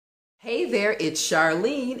Hey there, it's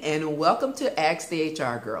Charlene, and welcome to Ask the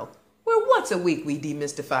HR Girl, where once a week we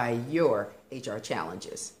demystify your HR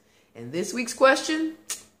challenges. And this week's question,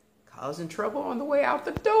 causing trouble on the way out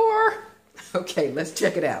the door? Okay, let's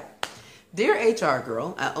check it out. Dear HR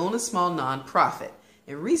Girl, I own a small nonprofit,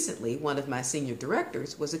 and recently one of my senior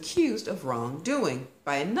directors was accused of wrongdoing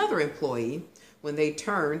by another employee when they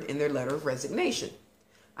turned in their letter of resignation.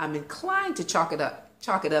 I'm inclined to chalk it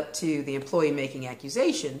up to the employee making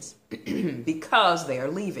accusations because they are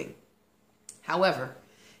leaving. However,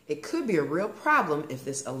 it could be a real problem if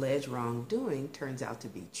this alleged wrongdoing turns out to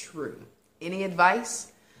be true. Any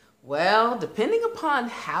advice? Well, depending upon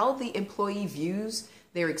how the employee views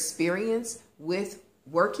their experience with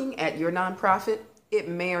working at your nonprofit, it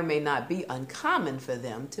may or may not be uncommon for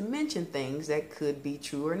them to mention things that could be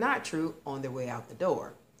true or not true on their way out the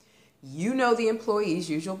door. You know the employee's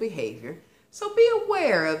usual behavior, so be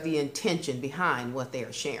aware of the intention behind what they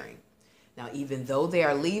are sharing. Now, even though they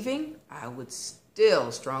are leaving, I would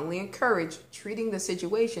still strongly encourage treating the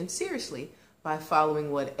situation seriously by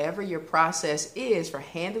following whatever your process is for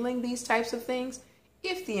handling these types of things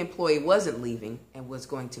if the employee wasn't leaving and was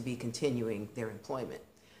going to be continuing their employment.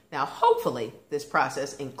 Now, hopefully, this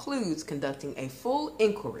process includes conducting a full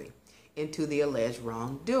inquiry into the alleged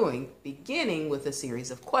wrongdoing, beginning with a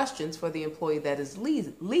series of questions for the employee that is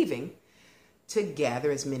leaving to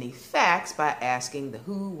gather as many facts by asking the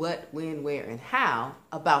who, what, when, where, and how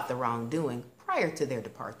about the wrongdoing prior to their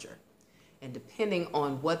departure. And depending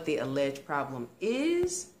on what the alleged problem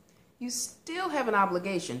is, you still have an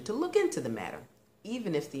obligation to look into the matter,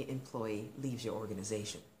 even if the employee leaves your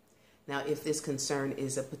organization. Now, if this concern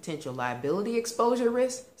is a potential liability exposure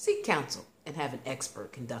risk, seek counsel and have an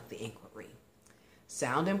expert conduct the inquiry.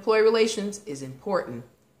 Sound employee relations is important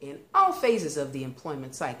in all phases of the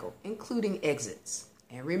employment cycle, including exits.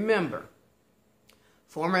 And remember,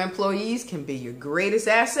 former employees can be your greatest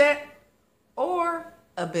asset or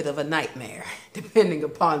a bit of a nightmare, depending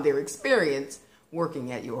upon their experience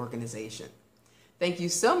working at your organization. Thank you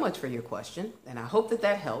so much for your question, and I hope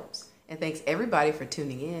that helps. And thanks everybody for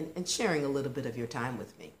tuning in and sharing a little bit of your time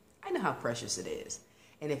with me. I know how precious it is.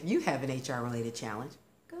 And if you have an HR-related challenge,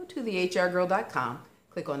 go to thehrgirl.com,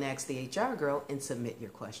 click on Ask the HR Girl, and submit your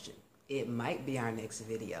question. It might be our next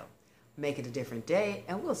video. Make it a different day,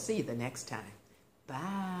 and we'll see you the next time.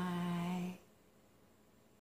 Bye.